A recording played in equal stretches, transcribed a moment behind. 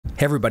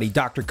Hey everybody,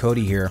 Dr.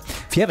 Cody here.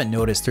 If you haven't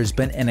noticed, there's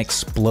been an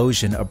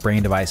explosion of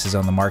brain devices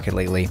on the market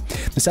lately.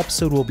 This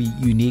episode will be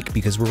unique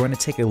because we're going to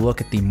take a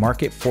look at the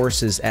market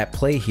forces at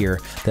play here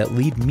that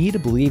lead me to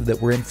believe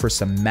that we're in for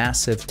some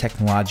massive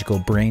technological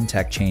brain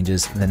tech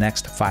changes in the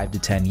next 5 to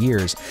 10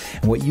 years,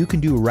 and what you can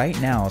do right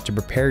now to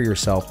prepare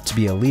yourself to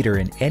be a leader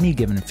in any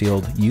given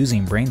field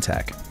using brain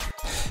tech.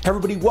 Hey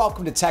everybody,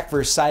 welcome to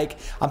Techforpsych.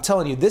 I'm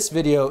telling you, this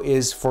video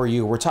is for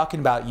you. We're talking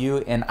about you,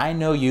 and I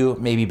know you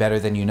maybe better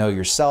than you know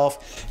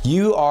yourself.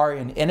 You are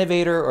an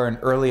innovator or an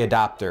early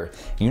adopter.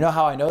 You know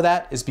how I know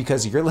that is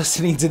because you're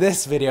listening to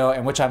this video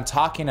in which I'm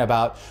talking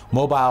about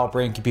mobile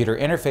brain-computer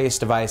interface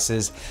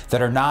devices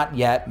that are not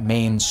yet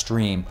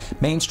mainstream.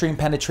 Mainstream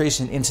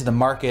penetration into the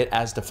market,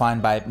 as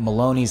defined by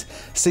Maloney's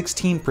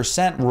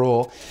 16%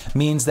 rule,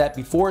 means that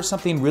before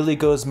something really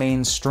goes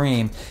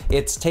mainstream,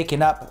 it's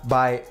taken up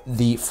by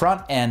the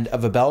front end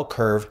of a bell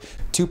curve,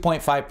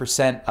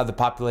 2.5% of the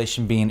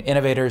population being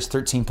innovators,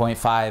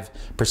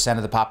 13.5%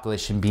 of the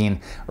population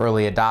being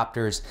early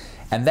adopters.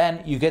 And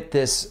then you get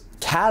this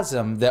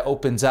chasm that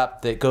opens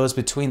up that goes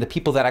between the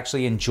people that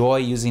actually enjoy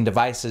using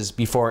devices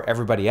before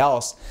everybody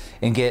else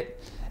and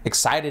get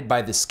excited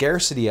by the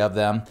scarcity of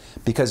them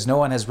because no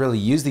one has really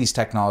used these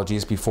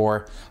technologies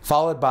before,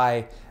 followed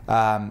by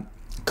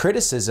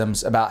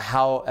criticisms about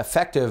how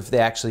effective they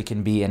actually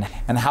can be and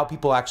how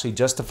people actually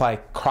justify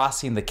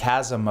crossing the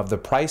chasm of the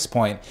price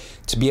point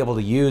to be able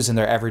to use in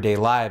their everyday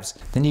lives.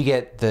 Then you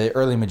get the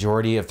early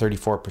majority of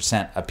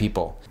 34% of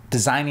people.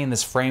 Designing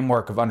this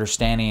framework of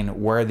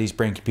understanding where these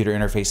brain-computer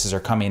interfaces are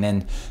coming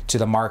in to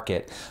the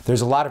market.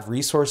 There's a lot of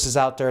resources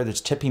out there.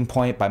 There's Tipping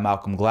Point by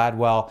Malcolm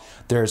Gladwell.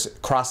 There's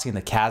Crossing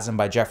the Chasm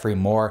by Jeffrey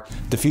Moore.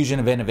 Diffusion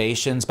of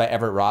Innovations by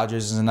Everett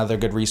Rogers is another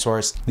good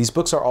resource. These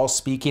books are all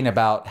speaking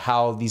about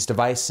how these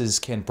devices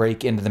can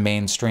break into the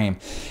mainstream.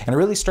 And I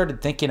really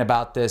started thinking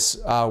about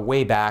this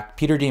way back.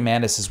 Peter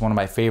Diamandis is one of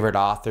my favorite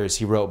authors.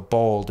 He wrote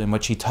Bold, in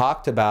which he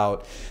talked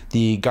about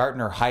the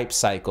Gartner hype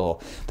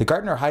cycle. The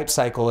Gartner hype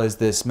cycle is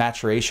this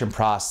maturation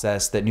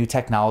process that new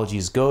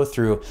technologies go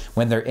through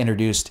when they're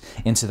introduced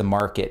into the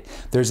market.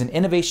 There's an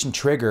innovation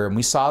trigger, and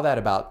we saw that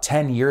about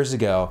 10 years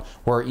ago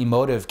where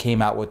Emotive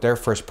came out with their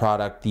first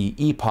product, the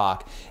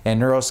Epoch, and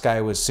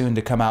NeuroSky was soon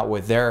to come out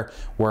with their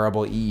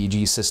wearable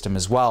EEG system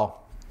as well.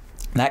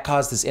 And that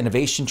caused this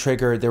innovation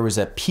trigger. There was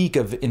a peak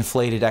of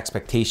inflated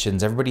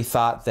expectations. Everybody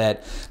thought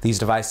that these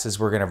devices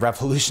were going to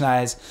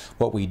revolutionize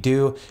what we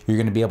do. You're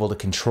going to be able to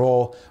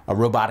control a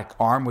robotic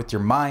arm with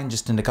your mind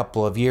just in a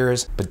couple of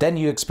years. But then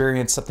you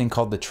experience something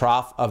called the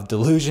trough of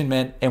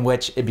delusionment, in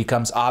which it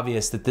becomes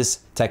obvious that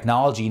this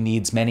technology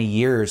needs many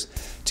years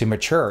to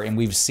mature. And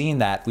we've seen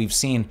that. We've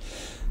seen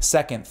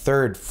second,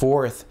 third,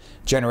 fourth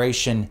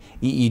generation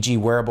EEG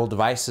wearable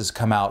devices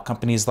come out.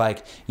 Companies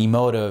like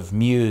Emotive,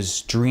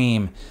 Muse,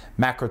 Dream,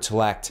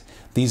 Macrotellect,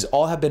 these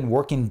all have been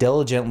working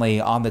diligently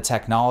on the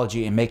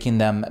technology and making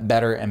them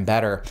better and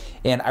better.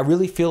 And I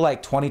really feel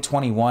like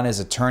 2021 is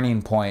a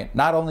turning point,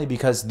 not only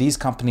because these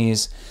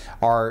companies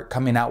are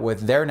coming out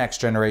with their next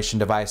generation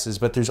devices,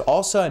 but there's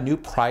also a new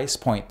price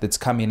point that's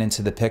coming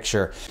into the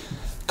picture.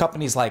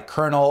 Companies like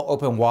Kernel,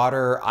 Open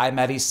Water,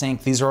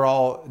 iMedisync, these are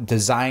all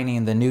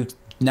designing the new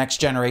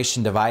next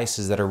generation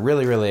devices that are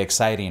really, really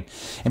exciting.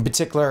 In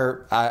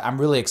particular,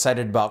 I'm really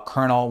excited about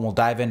Kernel. We'll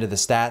dive into the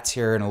stats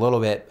here in a little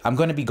bit. I'm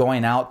going to be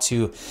going out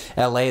to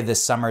LA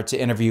this summer to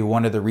interview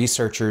one of the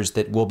researchers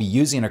that will be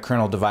using a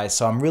Kernel device.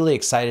 So I'm really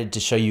excited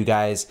to show you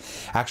guys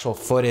actual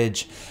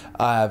footage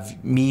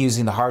of me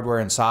using the hardware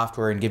and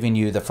software and giving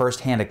you the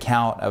first-hand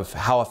account of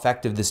how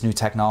effective this new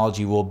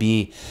technology will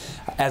be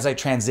as I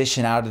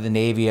transition out of the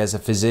Navy as a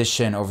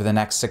physician over the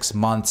next 6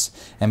 months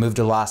and move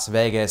to Las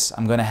Vegas.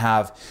 I'm going to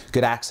have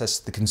good access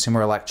to the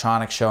Consumer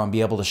Electronics Show and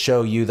be able to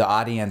show you, the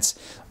audience,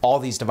 all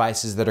these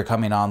devices that are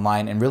coming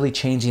online and really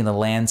changing the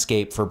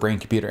landscape for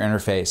brain-computer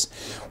interface.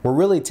 We're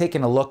really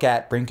taking a look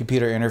at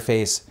brain-computer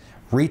interface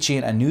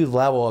reaching a new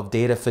level of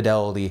data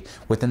fidelity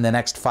within the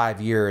next 5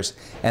 years,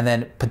 and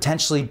then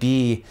potentially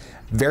be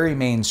very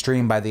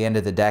mainstream by the end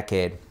of the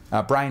decade.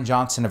 Brian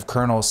Johnson of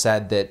Kernel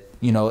said that,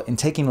 you know, in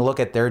taking a look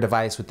at their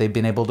device, what they've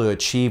been able to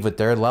achieve with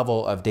their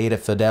level of data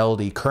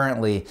fidelity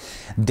currently,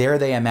 dare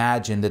they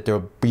imagine that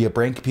there'll be a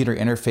brain-computer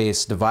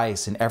interface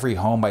device in every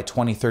home by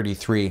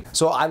 2033.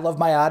 So I love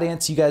my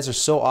audience. You guys are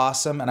so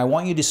awesome. And I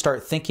want you to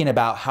start thinking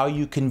about how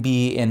you can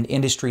be an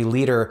industry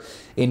leader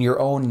in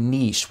your own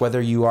niche, whether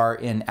you are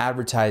in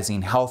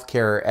advertising,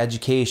 healthcare,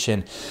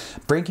 education.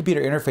 Brain-computer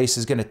interface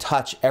is going to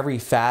touch every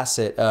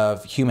facet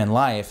of human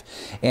life.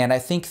 And I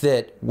think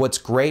that what's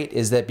great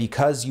is that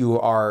because you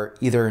are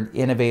either an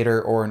innovator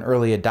or an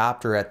early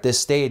adopter at this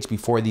stage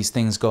before these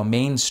things go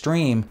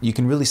mainstream, you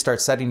can really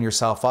start setting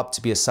yourself up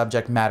to be a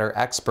subject matter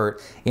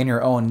expert in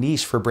your own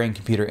niche for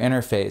brain-computer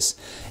interface.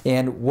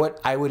 And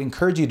what I would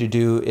encourage you to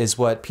do is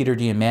what Peter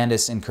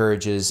Diamandis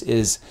encourages,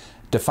 is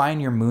Define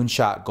your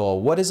moonshot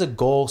goal. What is a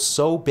goal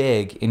so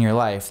big in your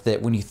life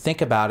that when you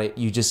think about it,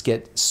 you just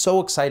get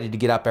so excited to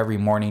get up every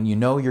morning? You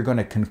know you're going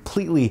to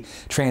completely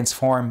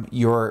transform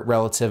your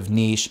relative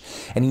niche,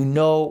 and you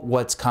know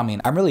what's coming.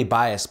 I'm really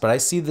biased, but I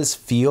see this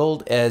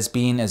field as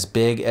being as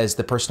big as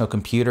the personal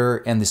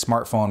computer and the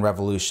smartphone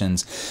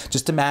revolutions.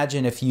 Just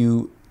imagine if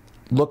you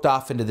looked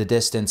off into the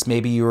distance,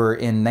 maybe you were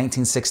in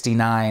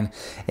 1969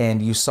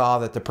 and you saw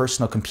that the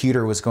personal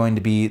computer was going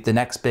to be the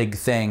next big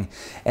thing,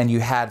 and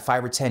you had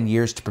 5 or 10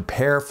 years to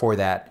prepare for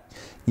that,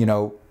 you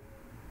know,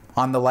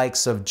 on the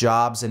likes of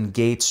Jobs and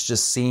Gates,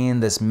 just seeing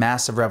this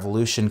massive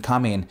revolution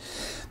coming.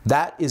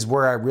 That is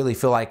where I really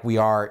feel like we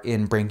are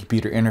in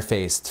brain-computer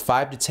interface. It's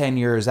 5 to 10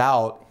 years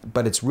out,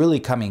 but it's really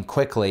coming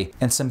quickly.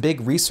 And some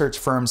big research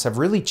firms have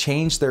really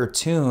changed their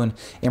tune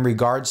in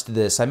regards to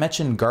this. I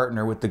mentioned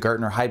Gartner with the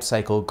Gartner Hype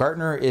Cycle.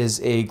 Gartner is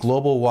a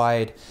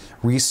global-wide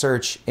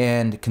research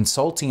and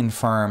consulting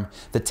firm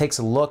that takes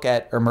a look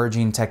at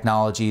emerging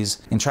technologies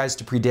and tries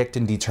to predict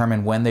and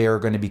determine when they are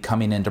going to be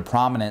coming into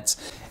prominence.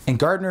 And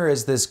Gartner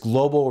is this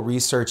global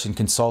research and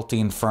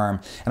consulting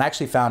firm. And I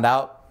actually found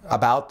out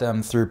about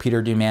them through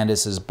Peter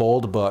Diamandis'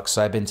 Bold book.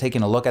 So I've been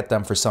taking a look at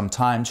them for some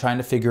time, trying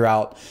to figure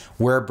out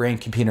where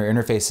brain-computer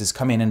interface is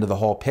coming into the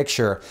whole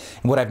picture.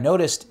 And what I've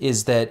noticed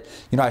is that,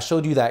 you know, I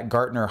showed you that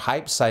Gartner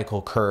Hype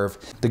Cycle curve.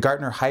 The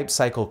Gartner Hype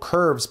Cycle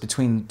curves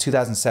between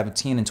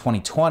 2017 and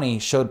 2020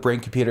 showed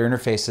brain-computer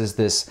interface as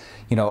this,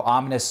 you know,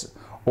 ominous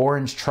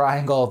orange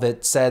triangle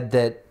that said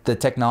that the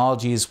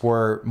technologies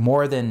were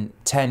more than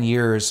 10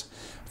 years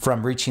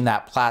from reaching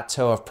that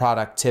plateau of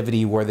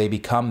productivity where they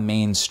become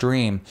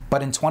mainstream.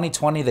 But in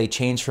 2020, they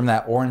changed from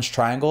that orange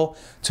triangle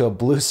to a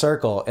blue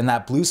circle. And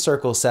that blue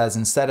circle says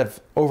instead of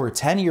over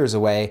 10 years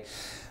away,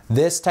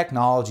 this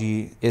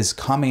technology is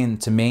coming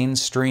to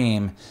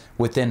mainstream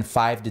within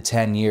 5 to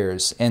 10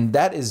 years. And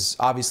that is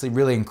obviously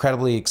really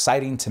incredibly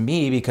exciting to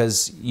me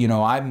because, you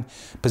know, I'm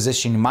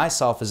positioning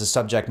myself as a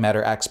subject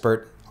matter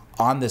expert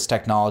on this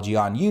technology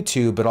on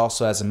YouTube, but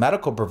also as a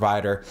medical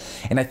provider.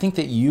 And I think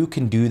that you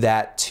can do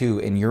that too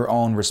in your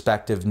own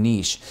respective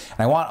niche. And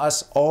I want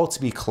us all to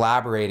be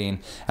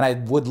collaborating. And I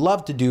would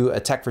love to do a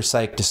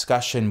Techforpsych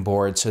discussion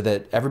board so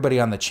that everybody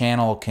on the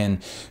channel can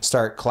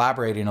start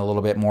collaborating a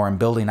little bit more and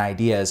building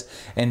ideas.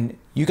 And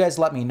you guys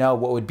let me know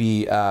what would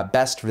be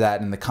best for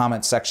that in the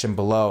comment section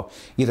below.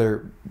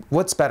 Either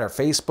what's better,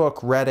 Facebook,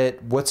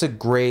 Reddit, what's a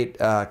great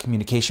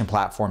communication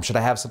platform? Should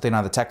I have something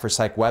on the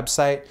Techforpsych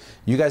website?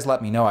 You guys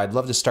let me know. I'd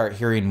love to start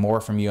hearing more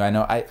from you. I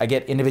know I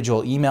get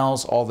individual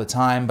emails all the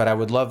time, but I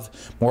would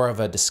love more of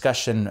a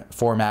discussion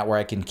format where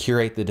I can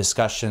curate the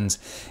discussions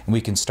and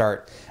we can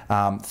start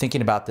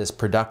thinking about this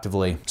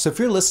productively. So if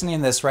you're listening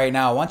to this right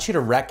now, I want you to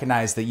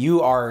recognize that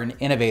you are an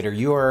innovator.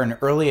 You are an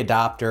early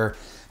adopter,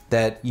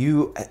 that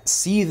you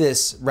see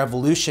this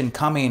revolution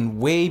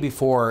coming way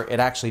before it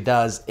actually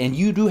does, and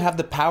you do have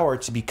the power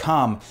to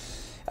become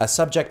a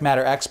subject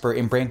matter expert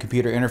in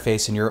brain-computer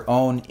interface in your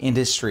own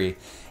industry.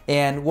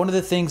 And one of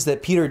the things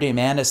that Peter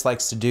Diamandis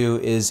likes to do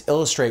is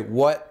illustrate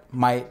what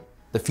might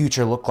the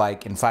future look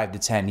like in 5 to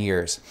 10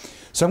 years.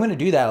 So I'm going to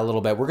do that a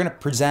little bit. We're going to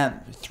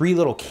present 3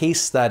 little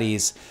case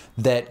studies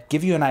that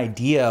give you an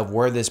idea of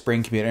where this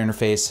brain-computer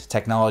interface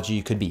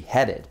technology could be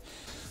headed.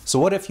 So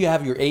what if you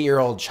have your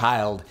 8-year-old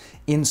child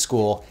in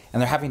school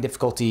and they're having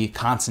difficulty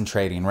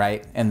concentrating,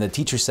 right? And the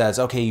teacher says,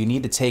 okay, you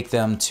need to take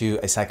them to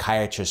a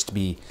psychiatrist to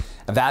be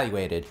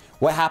evaluated.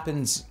 What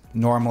happens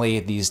normally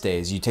these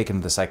days? You take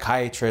them to the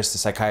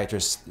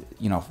psychiatrist,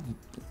 you know,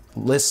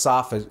 lists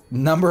off a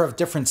number of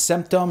different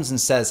symptoms and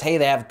says, hey,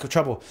 they have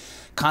trouble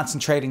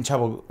concentrating,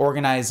 trouble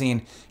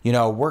organizing, you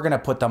know, we're gonna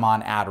put them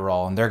on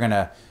Adderall, and they're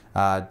gonna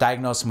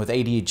diagnose them with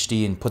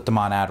ADHD and put them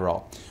on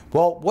Adderall.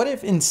 Well, what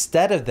if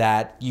instead of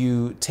that,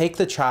 you take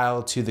the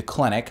child to the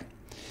clinic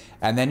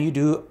and then you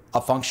do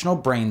a functional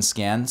brain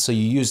scan? So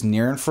you use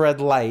near-infrared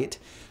light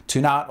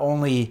to not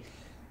only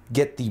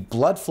get the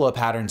blood flow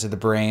patterns of the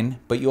brain,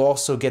 but you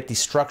also get the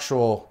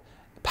structural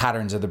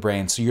patterns of the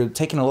brain. So you're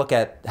taking a look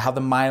at how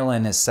the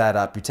myelin is set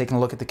up. You're taking a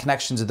look at the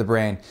connections of the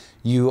brain.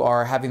 You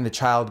are having the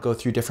child go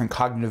through different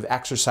cognitive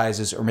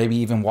exercises, or maybe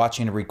even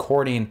watching a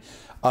recording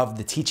of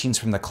the teachings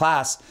from the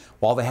class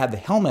while they had the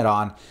helmet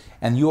on,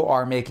 and you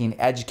are making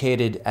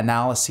educated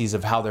analyses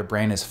of how their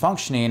brain is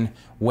functioning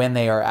when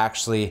they are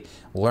actually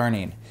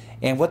learning.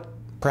 And what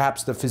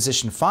perhaps the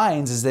physician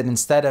finds is that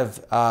instead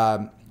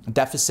of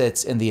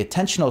deficits in the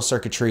attentional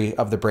circuitry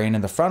of the brain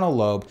in the frontal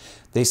lobe,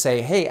 they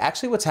say, hey,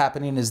 actually what's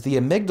happening is the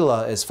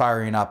amygdala is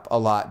firing up a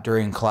lot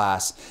during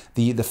class.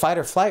 The fight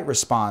or flight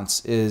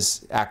response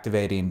is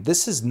activating.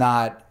 This is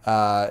not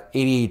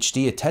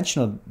ADHD,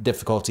 attentional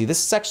difficulty.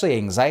 This is actually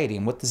anxiety.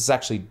 And what this is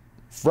actually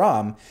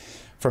from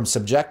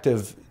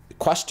subjective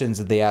questions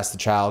that they ask the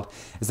child,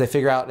 is they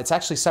figure out it's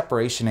actually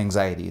separation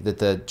anxiety, that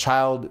the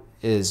child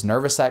is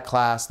nervous at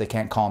class, they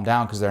can't calm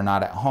down because they're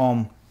not at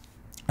home.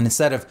 And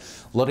instead of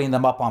loading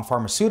them up on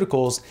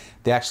pharmaceuticals,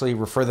 they actually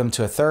refer them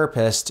to a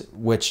therapist,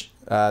 which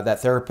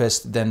that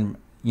therapist then,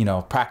 you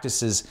know,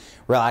 practices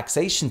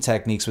relaxation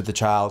techniques with the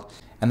child.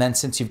 And then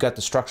since you've got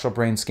the structural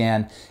brain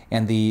scan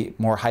and the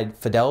more high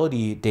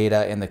fidelity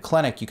data in the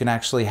clinic, you can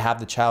actually have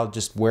the child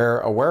just wear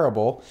a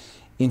wearable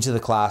into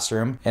the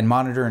classroom and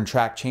monitor and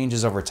track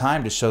changes over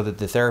time to show that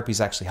the therapy is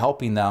actually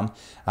helping them.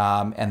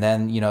 And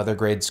then, you know, their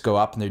grades go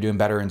up and they're doing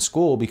better in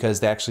school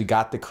because they actually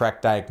got the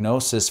correct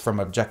diagnosis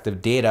from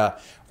objective data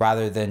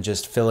rather than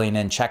just filling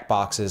in check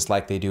boxes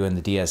like they do in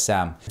the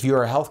DSM. If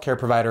you're a healthcare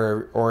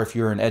provider or if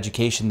you're in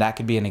education, that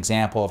could be an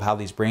example of how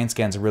these brain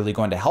scans are really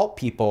going to help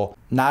people,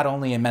 not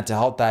only in mental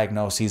health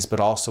diagnoses, but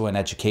also in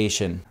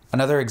education.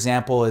 Another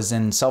example is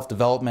in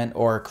self-development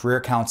or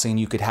career counseling.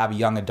 You could have a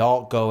young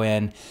adult go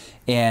in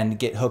and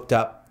get hooked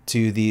up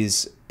to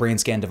these brain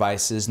scan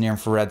devices,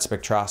 near-infrared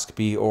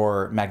spectroscopy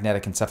or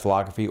magnetic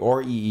encephalography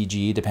or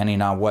EEG,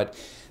 depending on what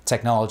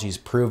technology is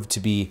proved to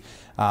be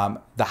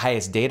the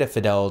highest data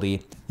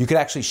fidelity. You could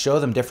actually show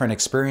them different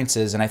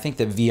experiences, and I think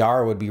that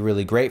VR would be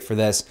really great for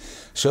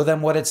this. Show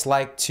them what it's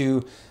like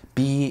to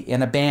be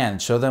in a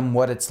band, show them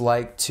what it's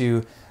like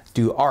to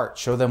do art,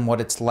 show them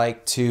what it's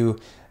like to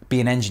be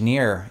an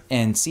engineer,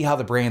 and see how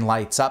the brain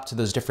lights up to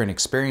those different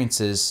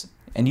experiences,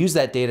 and use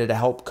that data to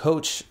help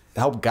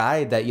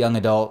guide that young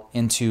adult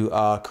into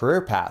a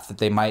career path that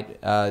they might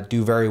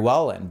do very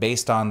well in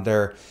based on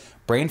their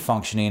brain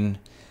functioning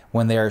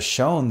when they are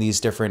shown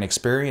these different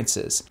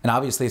experiences. And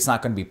obviously it's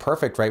not going to be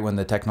perfect right when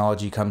the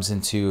technology comes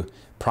into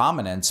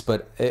prominence,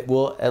 but it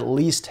will at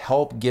least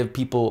help give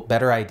people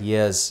better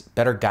ideas,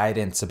 better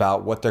guidance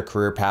about what their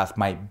career path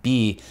might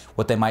be,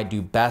 what they might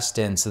do best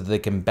in, so that they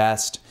can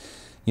best,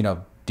 you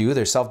know, do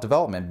their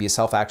self-development, be a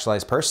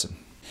self-actualized person.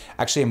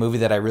 Actually, a movie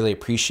that I really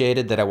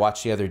appreciated that I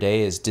watched the other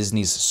day is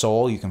Disney's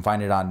Soul. You can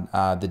find it on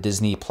the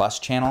Disney Plus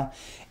channel.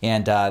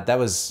 And that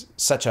was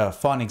such a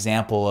fun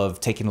example of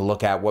taking a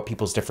look at what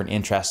people's different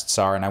interests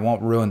are. And I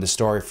won't ruin the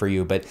story for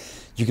you, but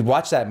you could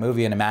watch that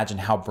movie and imagine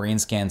how brain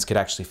scans could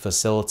actually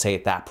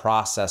facilitate that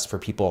process for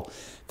people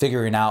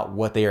figuring out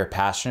what they are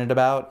passionate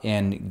about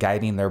and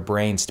guiding their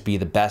brains to be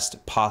the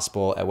best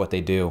possible at what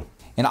they do.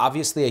 And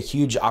obviously a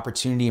huge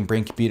opportunity in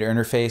brain-computer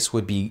interface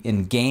would be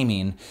in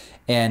gaming.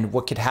 And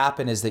what could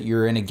happen is that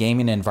you're in a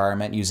gaming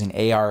environment using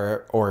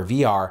AR or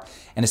VR,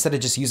 and instead of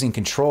just using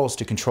controls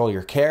to control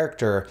your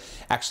character,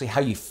 actually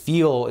how you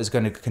feel is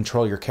going to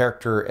control your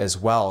character as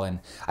well. And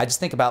I just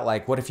think about,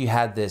 like, what if you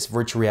had this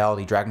virtual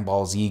reality Dragon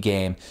Ball Z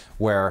game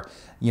where,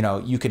 you know,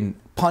 you can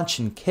punch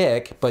and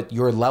kick, but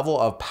your level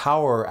of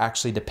power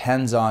actually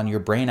depends on your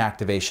brain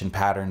activation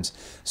patterns.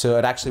 So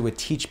it actually would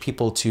teach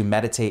people to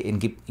meditate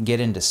and get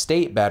into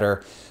state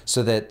better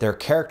so that their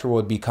character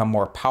would become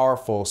more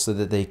powerful so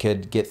that they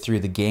could get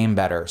through the game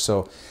better.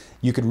 So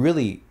you could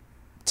really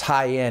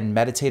tie in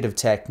meditative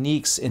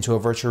techniques into a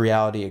virtual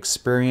reality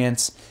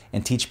experience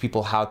and teach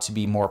people how to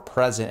be more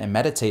present and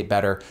meditate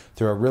better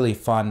through a really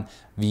fun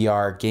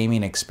VR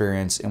gaming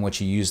experience in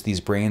which you use these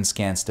brain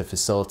scans to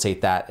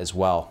facilitate that as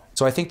well.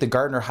 So I think the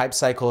Gartner hype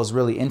cycle is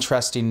really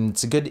interesting.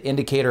 It's a good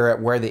indicator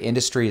at where the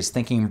industry is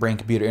thinking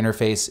brain-computer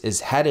interface is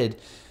headed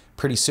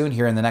pretty soon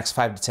here in the next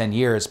 5 to 10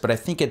 years. But I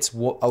think it's a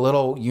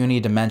little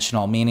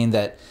unidimensional, meaning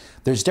that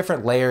there's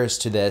different layers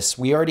to this.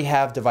 We already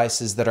have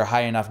devices that are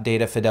high enough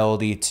data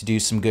fidelity to do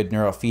some good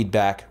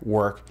neurofeedback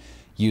work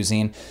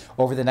using.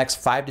 Over the next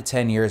 5 to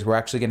 10 years, we're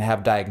actually going to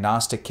have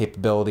diagnostic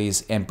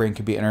capabilities and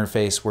brain-computer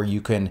interface where you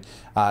can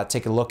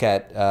take a look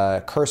at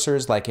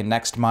cursors like in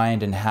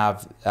NextMind and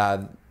have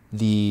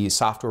the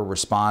software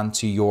respond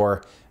to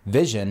your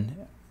vision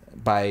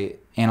by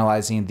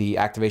analyzing the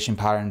activation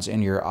patterns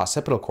in your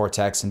occipital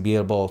cortex and be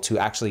able to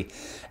actually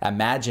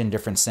imagine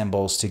different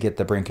symbols to get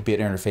the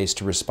brain-computer interface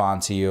to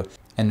respond to you.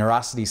 And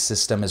Neurosity's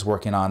system is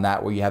working on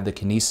that, where you have the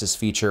kinesis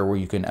feature where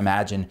you can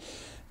imagine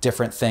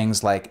different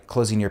things like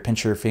closing your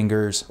pincher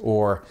fingers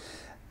or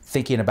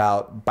thinking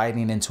about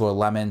biting into a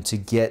lemon to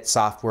get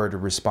software to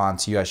respond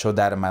to you. I showed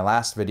that in my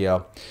last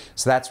video.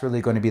 So that's really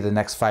going to be the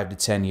next 5 to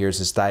 10 years,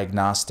 is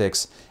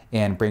diagnostics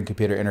and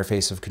brain-computer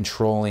interface of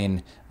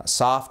controlling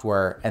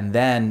software. And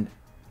then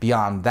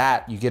beyond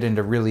that, you get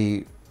into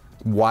really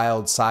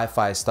wild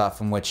sci-fi stuff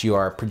in which you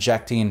are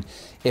projecting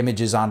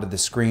images onto the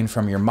screen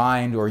from your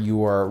mind, or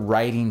you are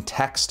writing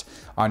text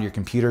on your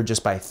computer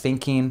just by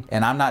thinking.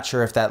 And I'm not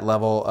sure if that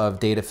level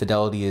of data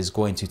fidelity is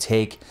going to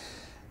take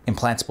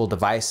implantable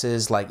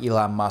devices like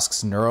Elon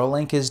Musk's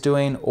Neuralink is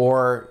doing,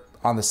 or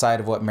on the side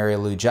of what Mary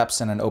Lou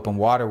Jepsen and Open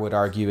Water would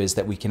argue is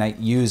that we can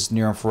use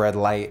near-infrared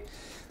light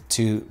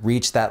to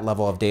reach that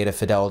level of data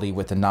fidelity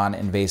with a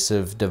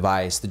non-invasive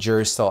device. The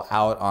jury's still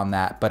out on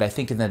that, but I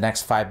think in the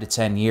next 5 to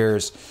 10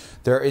 years,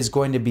 there is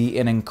going to be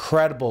an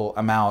incredible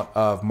amount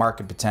of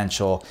market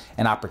potential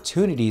and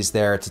opportunities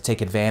there to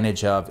take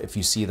advantage of if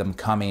you see them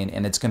coming,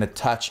 and it's going to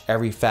touch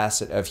every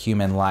facet of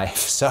human life.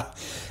 So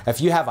if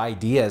you have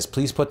ideas,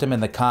 please put them in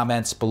the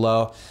comments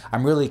below.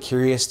 I'm really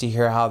curious to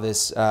hear how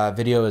this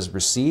video is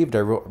received. I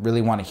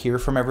really want to hear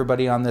from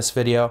everybody on this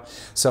video.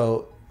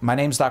 So my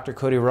name's Dr.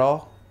 Cody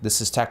Rall. This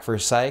is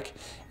Techforpsych,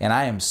 and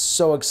I am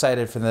so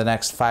excited for the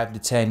next 5 to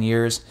 10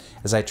 years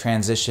as I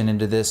transition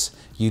into this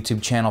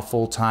YouTube channel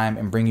full-time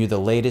and bring you the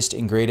latest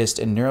and greatest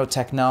in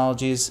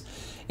neurotechnologies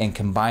and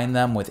combine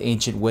them with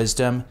ancient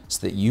wisdom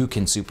so that you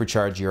can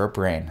supercharge your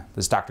brain.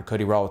 This is Dr.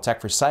 Cody Rall with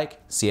Techforpsych.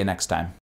 See you next time.